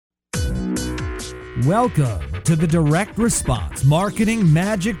Welcome to the Direct Response Marketing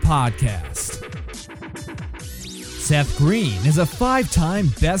Magic Podcast. Seth Green is a 5-time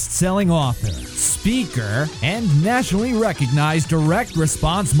best-selling author, speaker, and nationally recognized direct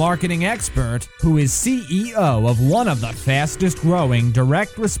response marketing expert who is CEO of one of the fastest-growing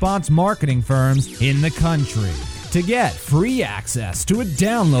direct response marketing firms in the country. To get free access to a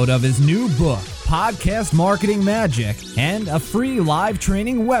download of his new book, Podcast Marketing Magic, and a free live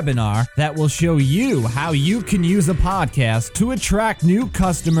training webinar that will show you how you can use a podcast to attract new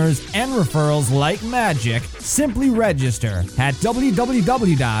customers and referrals like magic, simply register at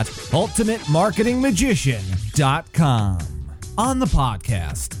www.ultimatemarketingmagician.com. On the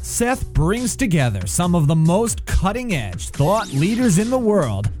podcast, Seth brings together some of the most cutting-edge thought leaders in the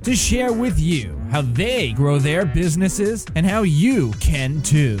world to share with you how they grow their businesses and how you can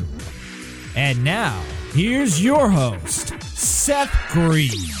too. And now, here's your host, Seth Green.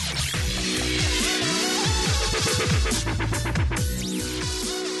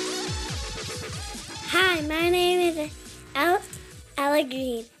 Hi, my name is Alec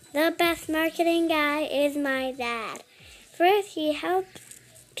Green. The best marketing guy is my dad. First, he helps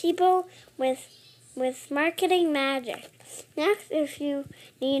people with marketing magic. Next, if you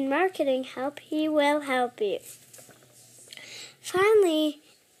need marketing help, he will help you. Finally,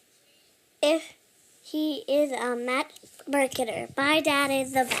 if he is a marketer, my dad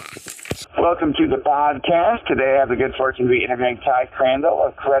is the best. Welcome to the podcast. Today I have the good fortune to be interviewing Ty Crandall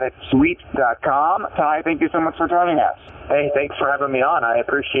of CreditSuite.com. Ty, thank you so much for joining us. Hey, thanks for having me on. I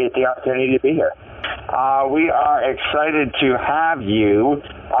appreciate the opportunity to be here. We are excited to have you.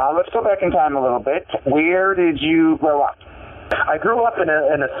 Let's go back in time a little bit. Where did you grow up? I grew up in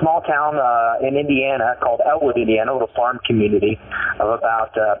a small town in Indiana called Elwood, Indiana, a little farm community of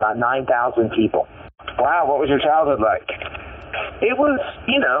about 9,000 people. Wow, what was your childhood like? It was,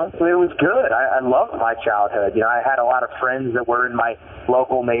 it was good. I loved my childhood. I had a lot of friends that were in my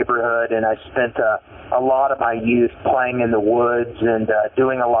local neighborhood, and I spent a lot of my youth playing in the woods and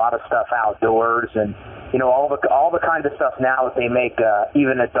doing a lot of stuff outdoors, and all the kind of stuff now that they make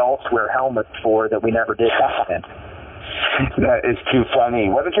even adults wear helmets for that we never did back then. That is too funny.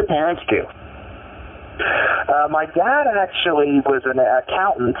 What did your parents do? My dad actually was an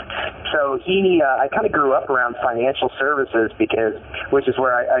accountant, so I kind of grew up around financial services which is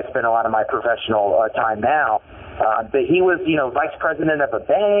where I spend a lot of my professional time now. But he was, vice president of a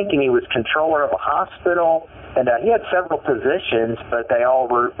bank, and he was controller of a hospital, and he had several positions, but they all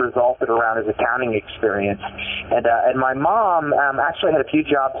resulted around his accounting experience. And my mom actually had a few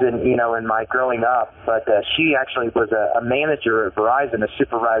jobs in my growing up, but she actually was a manager at Verizon, a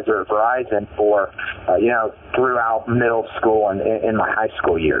supervisor at Verizon for, throughout middle school and in my high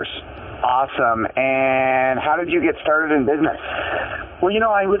school years. Awesome. And how did you get started in business? Well,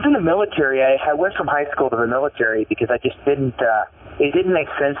 I was in the military. I went from high school to the military because I just didn't it didn't make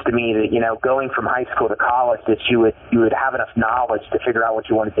sense to me that, going from high school to college that you would have enough knowledge to figure out what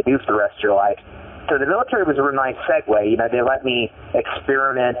you wanted to do for the rest of your life. So the military was a real nice segue. They let me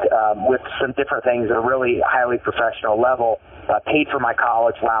experiment with some different things at a really highly professional level, paid for my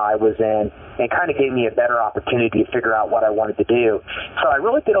college while I was in, and kind of gave me a better opportunity to figure out what I wanted to do. So I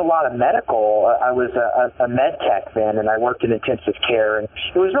really did a lot of medical. I was a med tech then, and I worked in intensive care, and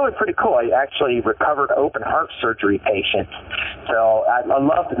it was really pretty cool. I actually recovered open heart surgery patients. So I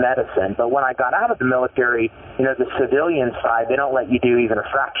loved medicine. But when I got out of the military, the civilian side, they don't let you do even a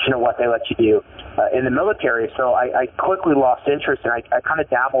fraction of what they let you do in the military. So I quickly lost interest, and I kind of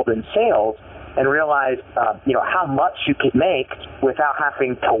dabbled in sales and realized, how much you could make without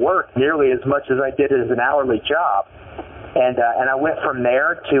having to work nearly as much as I did as an hourly job. And I went from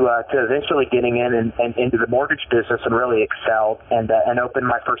there to eventually getting in and into the mortgage business and really excelled and opened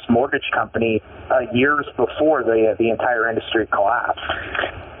my first mortgage company years before the entire industry collapsed.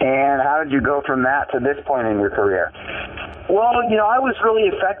 And how did you go from that to this point in your career? Well, I was really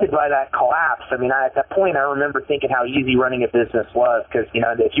affected by that collapse. I mean, at that point, I remember thinking how easy running a business was because,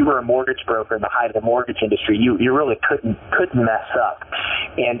 if you were a mortgage broker in the height of the mortgage industry, you really couldn't mess up.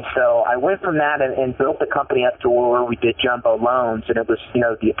 And so I went from that and built the company up to where we did jumbo loans, and it was,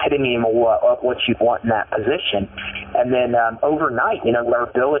 the epitome of what you'd want in that position. And then overnight, our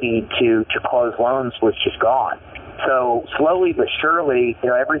ability to close loans was just gone. So slowly but surely,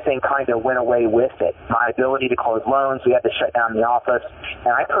 everything kind of went away with it. My ability to close loans, we had to shut down the office, and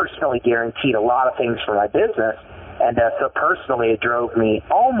I personally guaranteed a lot of things for my business. And so personally, it drove me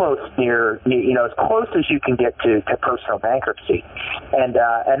almost near, as close as you can get to personal bankruptcy. And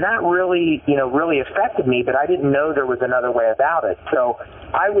that really, really affected me, but I didn't know there was another way about it. So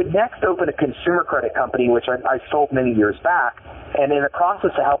I would next open a consumer credit company, which I sold many years back. And in the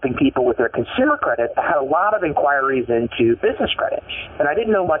process of helping people with their consumer credit, I had a lot of inquiries into business credit. And I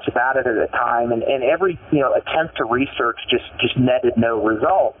didn't know much about it at the time, and every attempt to research just netted no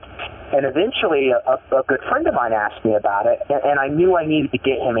result. And eventually, a good friend of mine asked me about it, and I knew I needed to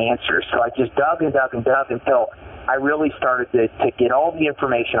get him answers. So I just dug until I really started to get all the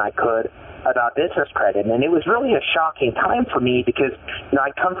information I could about business credit. And it was really a shocking time for me because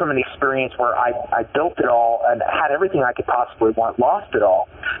I come from an experience where I built it all and had everything I could possibly want, lost it all,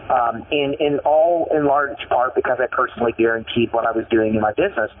 in large part because I personally guaranteed what I was doing in my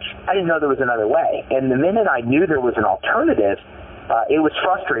business. I didn't know there was another way. And the minute I knew there was an alternative, it was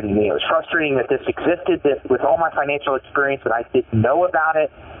frustrating me. It was frustrating that this existed, that with all my financial experience that I didn't know about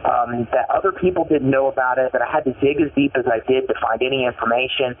it, that other people didn't know about it, that I had to dig as deep as I did to find any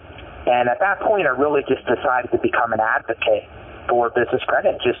information. And at that point, I really just decided to become an advocate for business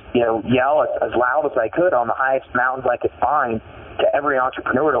credit, just yell as loud as I could on the highest mountains I could find to every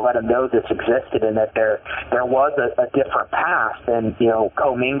entrepreneur to let them know this existed and that there was a different path than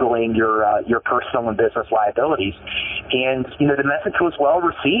commingling your personal and business liabilities. And the message was well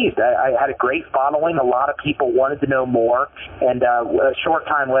received. I had a great following. A lot of people wanted to know more. And a short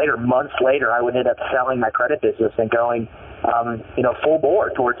time later, months later, I would end up selling my credit business and going full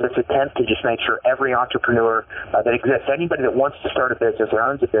board towards this attempt to just make sure every entrepreneur that exists, anybody that wants to start a business or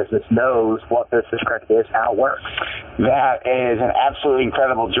owns a business, knows what business credit is, how it works. That is an absolutely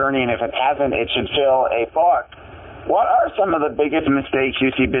incredible journey, and if it hasn't, it should fill a book. What are some of the biggest mistakes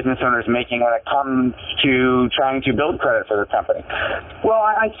you see business owners making when it comes to trying to build credit for their company? Well,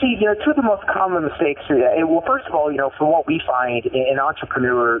 I see, two of the most common mistakes. Well, first of all, from what we find, an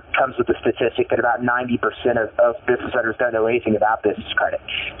entrepreneur comes with the statistic that about 90% of business owners don't know anything about business credit.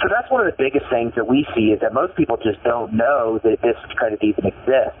 So that's one of the biggest things that we see is that most people just don't know that business credit even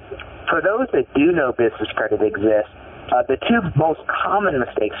exists. For those that do know business credit exists, the two most common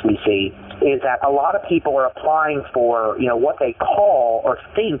mistakes we see is that a lot of people are applying for, what they call or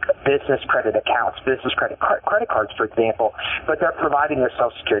think business credit accounts, business credit cards, for example, but they're providing their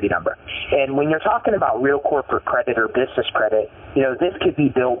Social Security number. And when you're talking about real corporate credit or business credit, this could be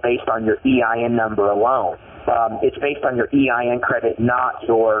built based on your EIN number alone. It's based on your EIN credit, not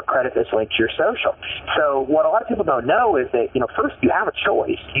your credit that's linked to your social. So what a lot of people don't know is that, first you have a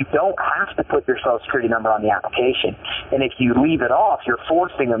choice. You don't have to put your Social Security number on the application. And if you leave it off, you're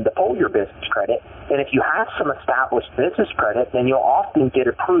forcing them to pull your business credit. And if you have some established business credit, then you'll often get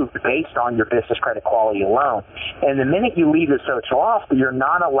approved based on your business credit quality alone. And the minute you leave the social off, you're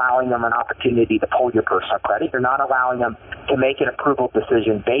not allowing them an opportunity to pull your personal credit. You're not allowing them to make an approval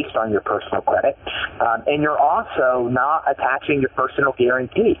decision based on your personal credit. And you're also not attaching your personal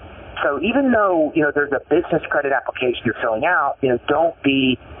guarantee. So even though, there's a business credit application you're filling out, don't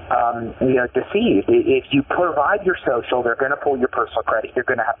be deceived. If you provide your social, they're going to pull your personal credit. You're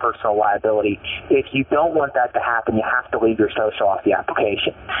going to have personal liability. If you don't want that to happen, you have to leave your social off the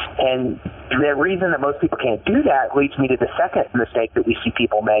application. And the reason that most people can't do that leads me to the second mistake that we see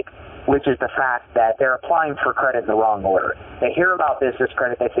people make, which is the fact that they're applying for credit in the wrong order. They hear about business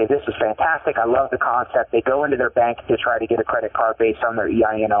credit, they say, this is fantastic, I love the concept. They go into their bank to try to get a credit card based on their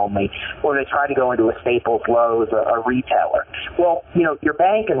EIN only, or they try to go into a Staples, Lowe's, or a retailer. Well, your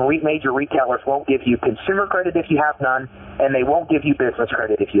bank and major retailers won't give you consumer credit if you have none, and they won't give you business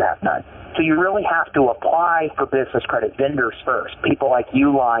credit if you have none. So you really have to apply for business credit vendors first, people like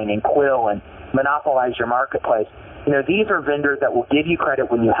Uline and Quill and Monopolize Your Marketplace. These are vendors that will give you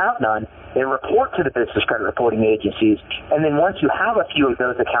credit when you have none. They report to the business credit reporting agencies. And then once you have a few of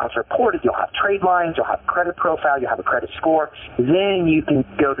those accounts reported, you'll have trade lines, you'll have a credit profile, you'll have a credit score. Then you can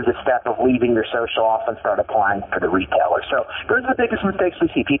go to the step of leaving your social off and start applying for the retailer. So those are the biggest mistakes we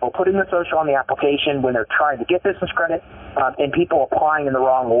see. People putting the social on the application when they're trying to get business credit, and people applying in the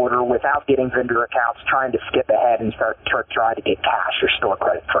wrong order without getting vendor accounts, trying to skip ahead and try to get cash or store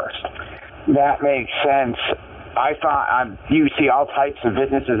credit first. That makes sense. I find you see all types of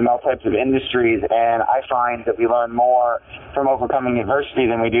businesses and all types of industries, and I find that we learn more from overcoming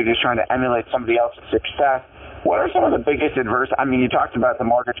adversity than we do just trying to emulate somebody else's success. What are some of the biggest you talked about the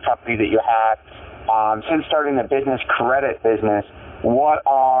mortgage company that you had. Since starting the business credit business, what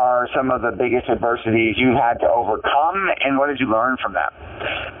are some of the biggest adversities you had to overcome, and what did you learn from them?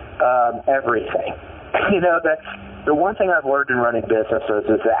 Everything. The one thing I've learned in running businesses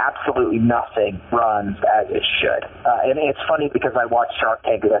is that absolutely nothing runs as it should. And it's funny because I watch Shark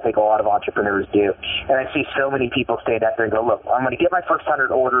Tank, as I think a lot of entrepreneurs do, and I see so many people stand up there and go, look, I'm going to get my first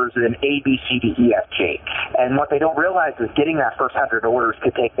 100 orders in A, B, C, D, E, F, G. And what they don't realize is getting that first 100 orders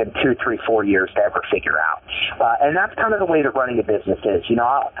could take them 2, 3, 4 years to ever figure out. And that's kind of the way that running a business is. You know,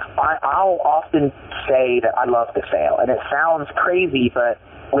 I'll often say that I love to fail, and it sounds crazy, but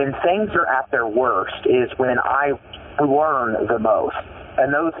when things are at their worst is when I learn the most.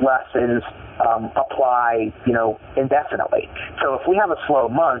 And those lessons apply, you know, indefinitely. So if we have a slow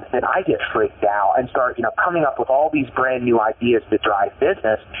month, then I get freaked out and start, you know, coming up with all these brand new ideas to drive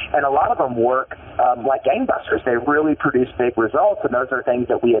business. And a lot of them work like gangbusters. They really produce big results, and those are things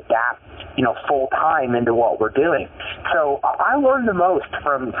that we adapt, you know, full time into what we're doing. So I learn the most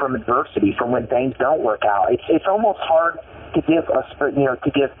from adversity, from when things don't work out. It's almost hard to give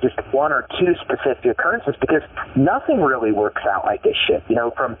just one or two specific occurrences because nothing really works out like it should. You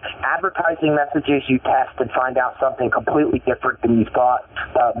know, from advertising messages you test and find out something completely different than you thought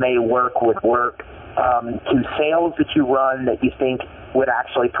would work, to sales that you run that you think would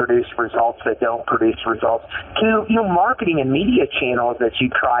actually produce results that don't produce results, to, you know, marketing and media channels that you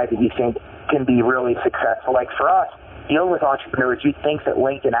try that you think can be really successful. Like for us, dealing with entrepreneurs, you think that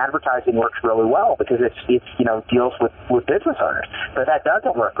LinkedIn advertising works really well because it's you know, deals with business owners, but that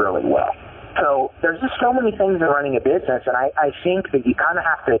doesn't work really well. So there's just so many things in running a business, and I think that you kind of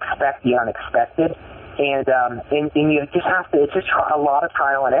have to expect the unexpected, and you just have to. It's just a lot of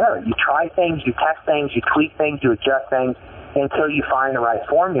trial and error. You try things, you test things, you tweak things, you adjust things until you find the right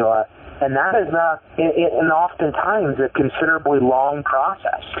formula. And that is and oftentimes a considerably long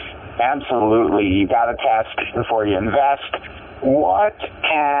process. Absolutely. You got to test before you invest. What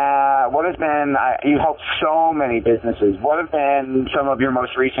has been, you helped so many businesses. What have been some of your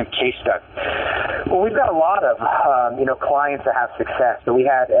most recent case studies? Well, we've got a lot of, clients that have success. So we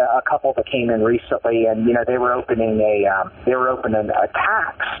had a couple that came in recently, and, you know, they were opening a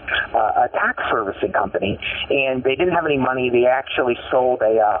tax servicing company, and they didn't have any money. They actually sold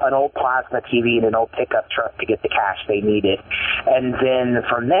an old plasma TV and an old pickup truck to get the cash they needed. And then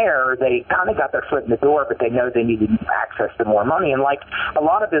from there, they kind of got their foot in the door, but they know they needed access to more money. And like a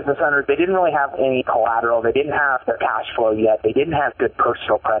lot of business owners, they didn't really have any collateral. They didn't have their cash flow yet. They didn't have good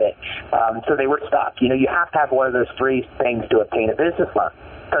personal credit. So they were stuck. You know, you have to have one of those three things to obtain a business loan.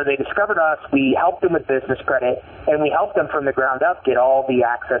 So they discovered us, we helped them with business credit, and we helped them from the ground up get all the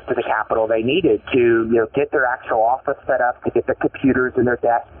access to the capital they needed to, you know, get their actual office set up, to get their computers and their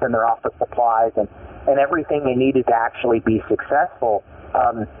desks and their office supplies and everything they needed to actually be successful.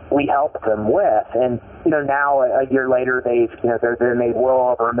 We helped them with. And, you know, now a year later, they made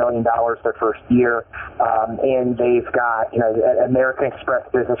well over $1 million their first year. And they've got, you know, an American Express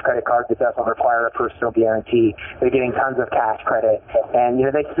business credit card that doesn't require a personal guarantee. They're getting tons of cash credit. And, you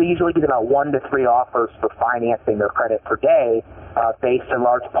know, they usually get about 1 to 3 offers for financing their credit per day, based in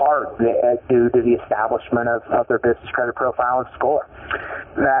large part due to the establishment of their business credit profile and score.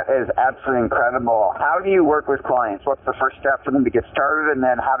 That is absolutely incredible. How do you work with clients? What's the first step for them to get started, and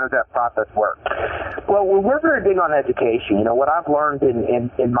then how does that process work? Well, we're very big on education. You know, what I've learned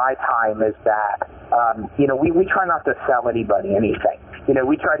in my time is that, you know, we try not to sell anybody anything. You know,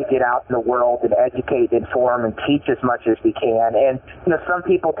 we try to get out in the world and educate, inform, and teach as much as we can. And, you know, some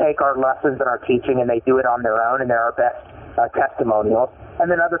people take our lessons and our teaching and they do it on their own, and they're our best testimonials. And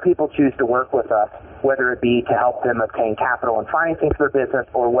then other people choose to work with us, whether it be to help them obtain capital and financing for their business,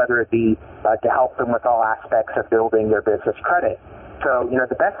 or whether it be to help them with all aspects of building their business credit. So, you know,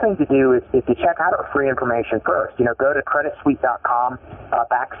 the best thing to do is to check out our free information first. You know, go to creditsuite.com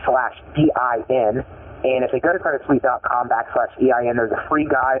 /EIN. And if they go to creditsuite.com /EIN, there's a free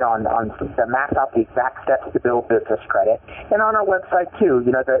guide on that maps out the exact steps to build business credit. And on our website, too,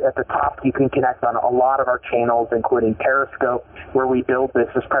 you know, at the top, you can connect on a lot of our channels, including Periscope, where we build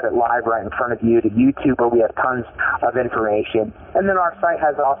business credit live right in front of you, to YouTube, where we have tons of information. And then our site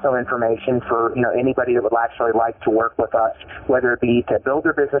has also information for, you know, anybody that would actually like to work with us, whether it be to build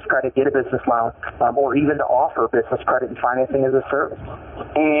their business credit, get a business loan, or even to offer business credit and financing as a service.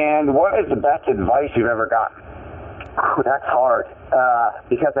 And what is the best advice you've ever gotten? Oh, that's hard,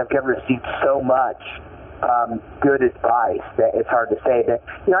 because I've received so much good advice that it's hard to say. But,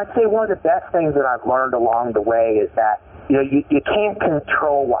 you know, I'd say one of the best things that I've learned along the way is that, you know, you can't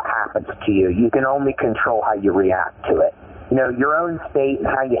control what happens to you. You can only control how you react to it. You know, your own state and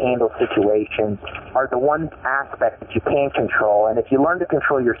how you handle situations are the one aspect that you can control. And if you learn to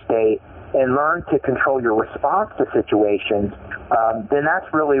control your state and learn to control your response to situations, then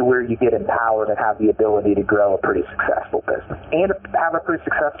that's really where you get empowered and have the ability to grow a pretty successful business and have a pretty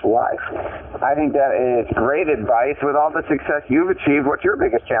successful life. I think that is great advice. With all the success you've achieved, what's your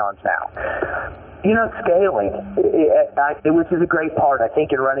biggest challenge now? Scaling, which is a great part. I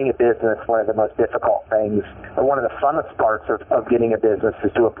think in running a business, one of the most difficult things, or one of the funnest parts of getting a business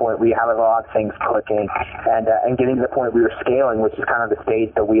is to a point where you have a lot of things clicking and getting to the point where you're scaling, which is kind of the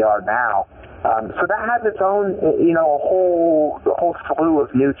stage that we are now. So that has its own, a whole slew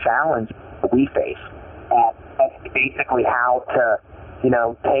of new challenges that we face. That's basically how to,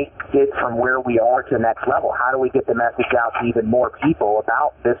 take it from where we are to the next level. How do we get the message out to even more people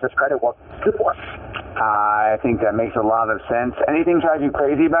about business credit? What it's good for? I think that makes a lot of sense. Anything drive you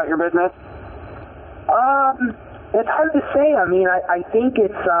crazy about your business? It's hard to say. I mean, I think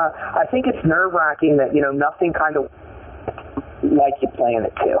it's nerve-wracking that nothing kind of like you plan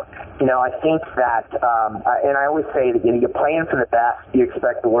it to. I think that, and I always say that you plan for the best, you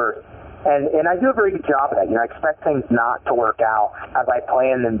expect the worst. And I do a very good job of that. I expect things not to work out as I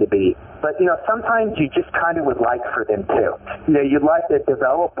plan them to be. But, sometimes you just kind of would like for them to. You'd like to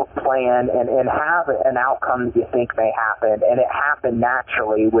develop a plan and have an outcome that you think may happen, and it happened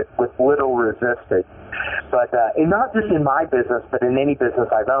naturally with little resistance. But and not just in my business, but in any business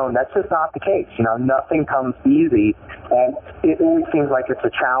I've owned, that's just not the case. Nothing comes easy, and it always seems like it's a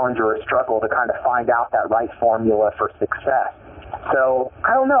challenge or a struggle to kind of find out that right formula for success. So,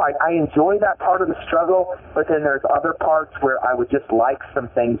 I don't know. I enjoy that part of the struggle, but then there's other parts where I would just like some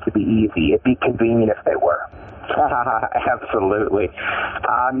things to be easy. It'd be convenient if they were. Absolutely.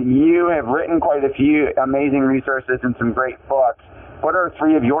 You have written quite a few amazing resources and some great books. What are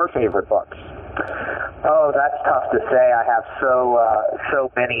 3 of your favorite books? Oh, that's tough to say. I have so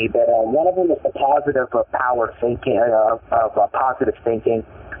many, but one of them is The Positive of Power Thinking, of Positive Thinking.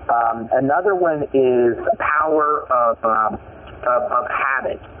 Another one is Power of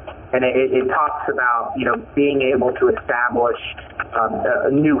Habit, and it talks about being able to establish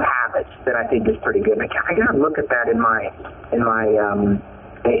new habits that I think is pretty good. And I gotta look at that in my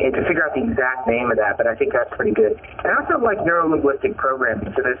to figure out the exact name of that, but I think that's pretty good. And I also like neuro-linguistic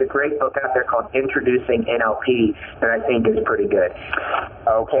programming. So there's a great book out there called Introducing NLP that I think is pretty good.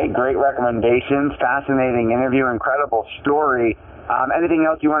 Okay, great recommendations. Fascinating interview, incredible story. Anything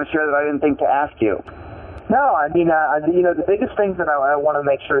else you want to share that I didn't think to ask you? No, I mean, the biggest things that I want to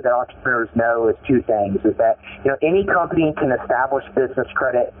make sure that entrepreneurs know is 2 things. Is that, any company can establish business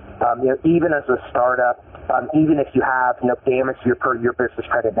credit, even as a startup. Even if you have damage to your business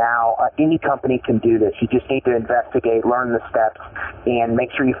credit now, any company can do this. You just need to investigate, learn the steps, and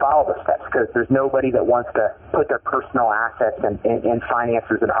make sure you follow the steps, because there's nobody that wants to put their personal assets and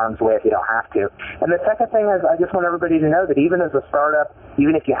finances in harm's way if you don't have to. And the second thing is, I just want everybody to know that even as a startup,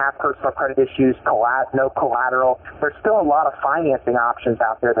 even if you have personal credit issues, no collateral, there's still a lot of financing options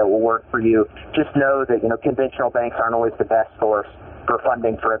out there that will work for you. Just know that conventional banks aren't always the best source for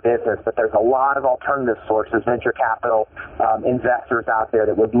funding for a business, but there's a lot of alternative sources, venture capital investors out there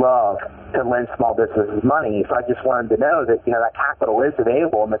that would love to lend small businesses money. So I just wanted to know that that capital is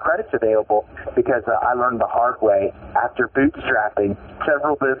available and the credit's available, because I learned the hard way after bootstrapping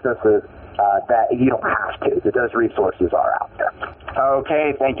several businesses that you don't have to, that those resources are out there.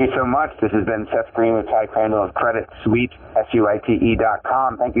 Okay, thank you so much. This has been Seth Green with Ty Crandall of Credit Suite,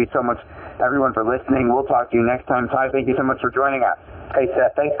 SUITE.com. Thank you so much, everyone, for listening. We'll talk to you next time. Ty, thank you so much for joining us. Hey,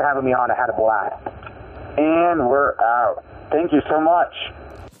 Seth, thanks for having me on. I had a blast. And we're out. Thank you so much.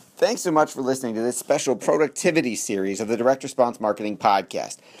 Thanks so much for listening to this special productivity series of the Direct Response Marketing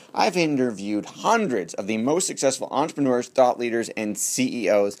Podcast. I've interviewed hundreds of the most successful entrepreneurs, thought leaders, and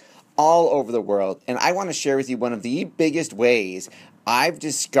CEOs all over the world, and I want to share with you one of the biggest ways I've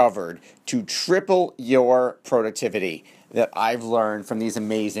discovered to triple your productivity that I've learned from these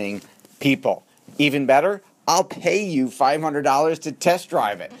amazing people. Even better, I'll pay you $500 to test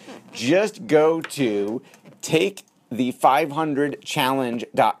drive it. Just go to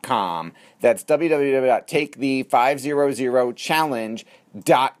takethe500challenge.com. That's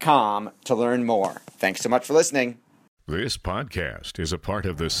www.takethe500challenge.com to learn more. Thanks so much for listening. This podcast is a part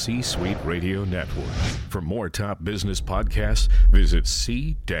of the C-Suite Radio Network. For more top business podcasts, visit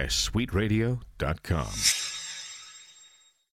c-suiteradio.com.